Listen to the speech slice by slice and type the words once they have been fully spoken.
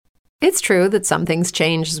It's true that some things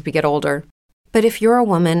change as we get older. But if you're a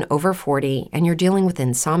woman over 40 and you're dealing with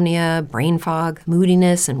insomnia, brain fog,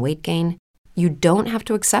 moodiness, and weight gain, you don't have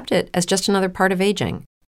to accept it as just another part of aging.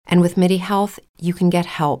 And with MIDI Health, you can get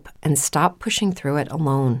help and stop pushing through it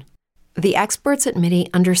alone. The experts at MIDI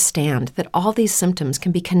understand that all these symptoms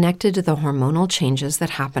can be connected to the hormonal changes that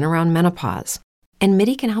happen around menopause, and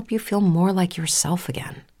MIDI can help you feel more like yourself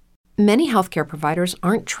again. Many healthcare providers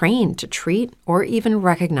aren't trained to treat or even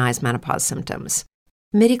recognize menopause symptoms.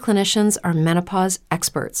 MIDI clinicians are menopause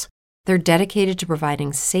experts. They're dedicated to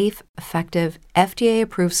providing safe, effective,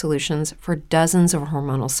 FDA-approved solutions for dozens of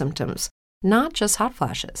hormonal symptoms, not just hot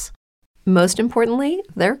flashes. Most importantly,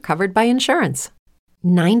 they're covered by insurance.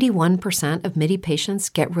 91% of MIDI patients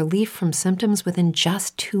get relief from symptoms within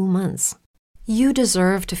just 2 months. You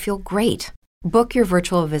deserve to feel great. Book your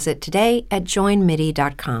virtual visit today at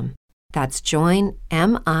joinmidi.com. That's joinmidi.com.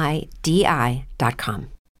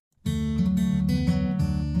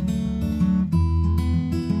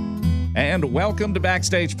 And welcome to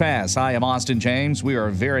Backstage Pass. I am Austin James. We are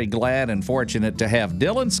very glad and fortunate to have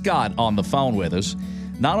Dylan Scott on the phone with us.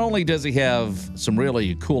 Not only does he have some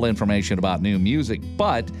really cool information about new music,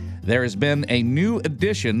 but there has been a new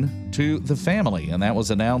addition to the family, and that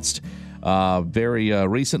was announced very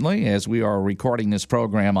recently as we are recording this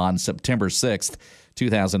program on September 6th,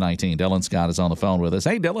 2019. Dylan Scott is on the phone with us.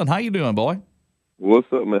 Hey, Dylan, how you doing, boy? What's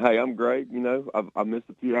up, man? Hey, I'm great. You know, I missed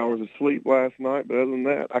a few hours of sleep last night, but other than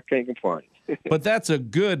that, I can't complain. But that's a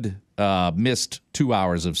good missed 2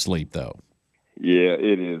 hours of sleep, though. Yeah,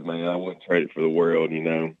 it is, man. I wouldn't trade it for the world, you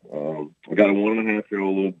know. I got a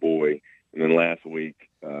 1.5-year-old little boy, and then last week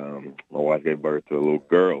my wife gave birth to a little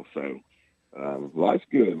girl, so life's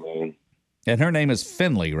good, man. And her name is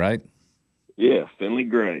Finley, right? Yeah, Finley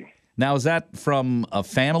Gray. Now, is that from a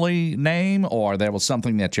family name, or that was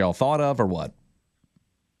something that y'all thought of, or what?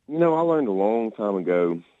 You know, I learned a long time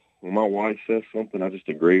ago, when my wife says something, I just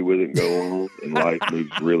agree with it and go on, and life moves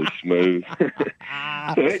really smooth.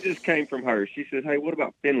 So it just came from her. She said, hey, what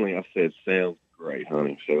about Finley? I said, sounds great,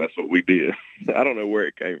 honey. So that's what we did. I don't know where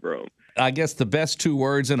it came from. I guess the best 2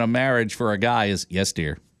 words in a marriage for a guy is yes,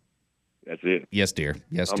 dear. That's it. Yes, dear.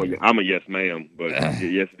 Yes, dear. I'm a yes, ma'am, but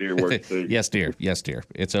yes, dear works too. Yes, dear. Yes, dear.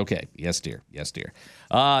 It's okay. Yes, dear. Yes, dear.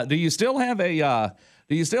 Do you still have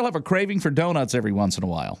a craving for donuts every once in a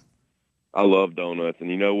while? I love donuts,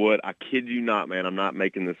 and you know what? I kid you not, man. I'm not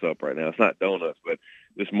making this up right now. It's not donuts, but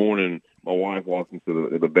this morning my wife walked into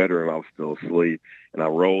the bedroom. I was still asleep, and I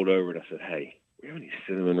rolled over and I said, "Hey, we have any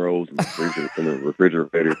cinnamon rolls in the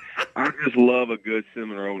refrigerator?" I just love a good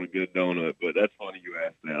cinnamon roll and a good donut, but that's funny you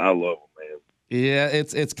asked that. I love them, man. Yeah,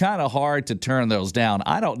 it's kind of hard to turn those down.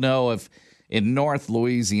 I don't know if in North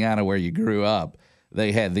Louisiana where you grew up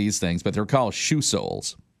they had these things, but they're called shoe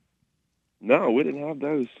soles. No, we didn't have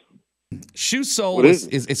those. Shoe sole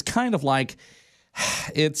is kind of like,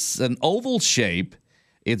 it's an oval shape.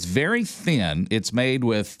 It's very thin. It's made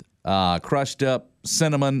with crushed up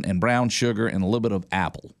cinnamon and brown sugar and a little bit of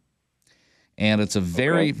apple. And it's a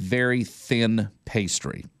very, very thin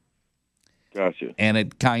pastry. Gotcha. And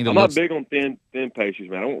it kind of I'm not big on thin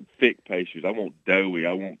pastries, man. I want thick pastries. I want doughy.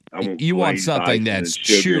 I want you want something that's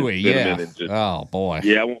chewy, yeah. Oh, boy.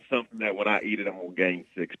 Yeah, I want something that when I eat it, I'm going to gain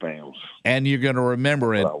 6 pounds. And you're going to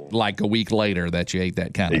remember it like a week later that you ate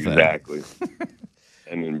that kind of thing. Exactly.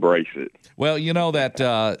 And embrace it. Well, you know that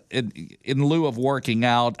in lieu of working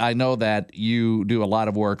out, I know that you do a lot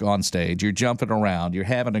of work on stage. You're jumping around. You're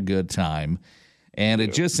having a good time. And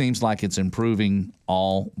it just seems like it's improving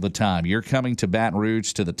all the time. You're coming to Baton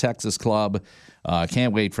Rouge to the Texas Club.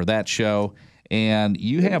 Can't wait for that show. And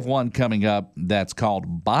you have one coming up that's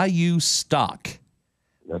called Bayou Stock.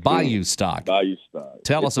 Bayou Stock. Bayou Stock.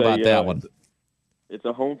 Tell us about that one. It's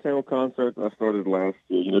a hometown concert that I started last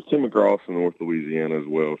year. You know, Tim McGraw's from North Louisiana as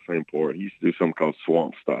well, same part. He used to do something called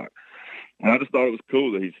Swamp Stock. And I just thought it was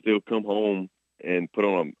cool that he'd still come home and put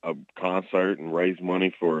on a concert and raise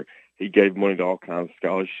money for – he gave money to all kinds of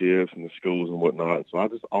scholarships and the schools and whatnot. So I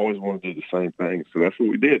just always wanted to do the same thing. So that's what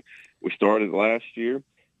we did. We started last year,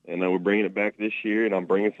 and we're bringing it back this year, and I'm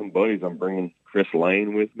bringing some buddies. I'm bringing Chris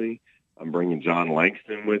Lane with me. I'm bringing John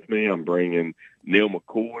Langston with me. I'm bringing Neil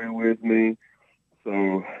McCoy with me.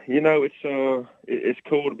 So, you know, it's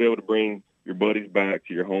cool to be able to bring your buddies back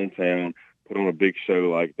to your hometown, put on a big show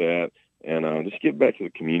like that, and just get back to the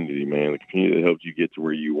community, man. The community that helped you get to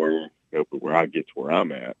where you were, helped where I get to where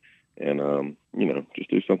I'm at. And, you know, just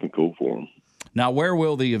do something cool for them. Now, where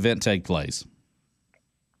will the event take place?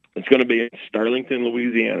 It's going to be in Sterlington,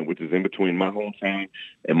 Louisiana, which is in between my hometown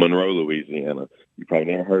and Monroe, Louisiana. You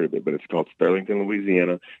probably never heard of it, but it's called Sterlington,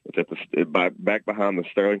 Louisiana. It's back behind the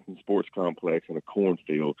Sterlington Sports Complex in a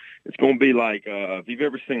cornfield. It's going to be like if you've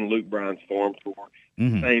ever seen Luke Bryan's Farm Tour,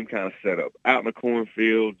 same kind of setup. Out in the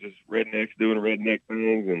cornfield, just rednecks doing redneck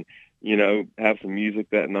things, and have some music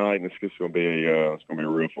that night, and it's just going to be a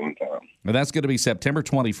real fun time. Well, that's going to be September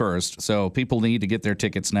 21st, so people need to get their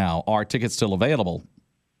tickets now. Are tickets still available,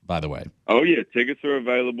 by the way? Oh, yeah, tickets are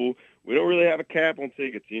available. We don't really have a cap on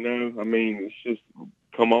tickets, I mean, it's just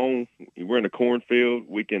come on. We're in a cornfield.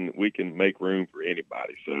 We can make room for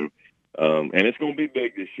anybody. So, and it's going to be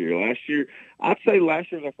big this year. I'd say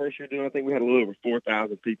last year was our first year doing. I think we had a little over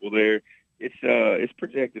 4,000 people there. It's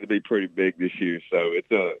projected to be pretty big this year, so it's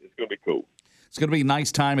going to be cool. It's going to be a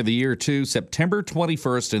nice time of the year, too. September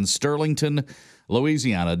 21st in Sterlington,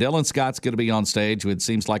 Louisiana. Dylan Scott's going to be on stage with,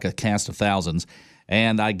 seems like, a cast of thousands.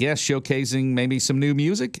 And I guess showcasing maybe some new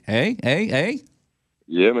music. Hey?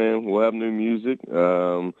 Yeah, man. We'll have new music.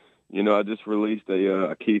 I just released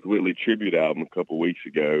a Keith Whitley tribute album a couple weeks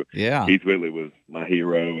ago. Yeah. Keith Whitley was my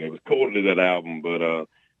hero, and it was cool to do that album. But,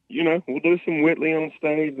 we'll do some Whitley on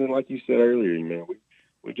stage. And like you said earlier, man,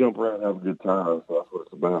 we jump around and have a good time. So that's what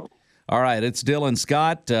it's about. All right. It's Dylan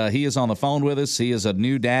Scott. He is on the phone with us. He is a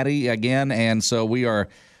new daddy again. And so we are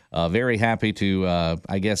very happy to,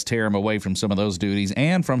 tear him away from some of those duties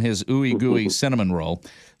and from his ooey gooey cinnamon roll.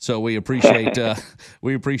 So we appreciate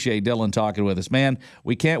Dylan talking with us, man.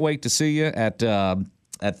 We can't wait to see you at the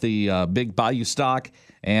big Bayou Stock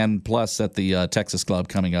and plus at the Texas Club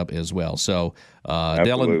coming up as well. So,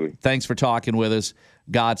 Dylan, thanks for talking with us.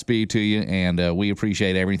 Godspeed to you, and we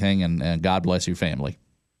appreciate everything. And God bless your family.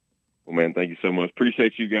 Well, man, thank you so much.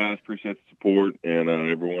 Appreciate you guys. Appreciate the support and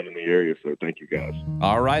everyone in the area. So thank you guys.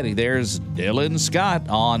 All righty. There's Dylan Scott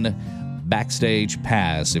on Backstage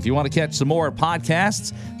Pass. If you want to catch some more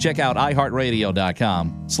podcasts, check out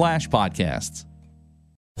iHeartRadio.com/podcasts.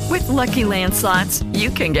 With Lucky Land Slots, you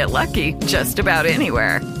can get lucky just about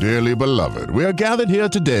anywhere. Dearly beloved, we are gathered here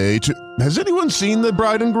today to... Has anyone seen the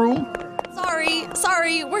bride and groom?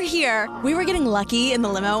 Sorry, we're here. We were getting lucky in the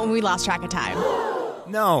limo and we lost track of time.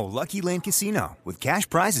 No, Lucky Land Casino, with cash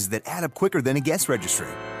prizes that add up quicker than a guest registry.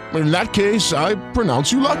 In that case, I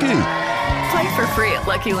pronounce you lucky. Play for free at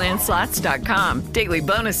LuckyLandSlots.com. Daily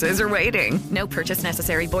bonuses are waiting. No purchase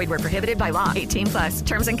necessary. Void where prohibited by law. 18+.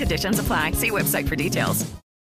 Terms and conditions apply. See website for details.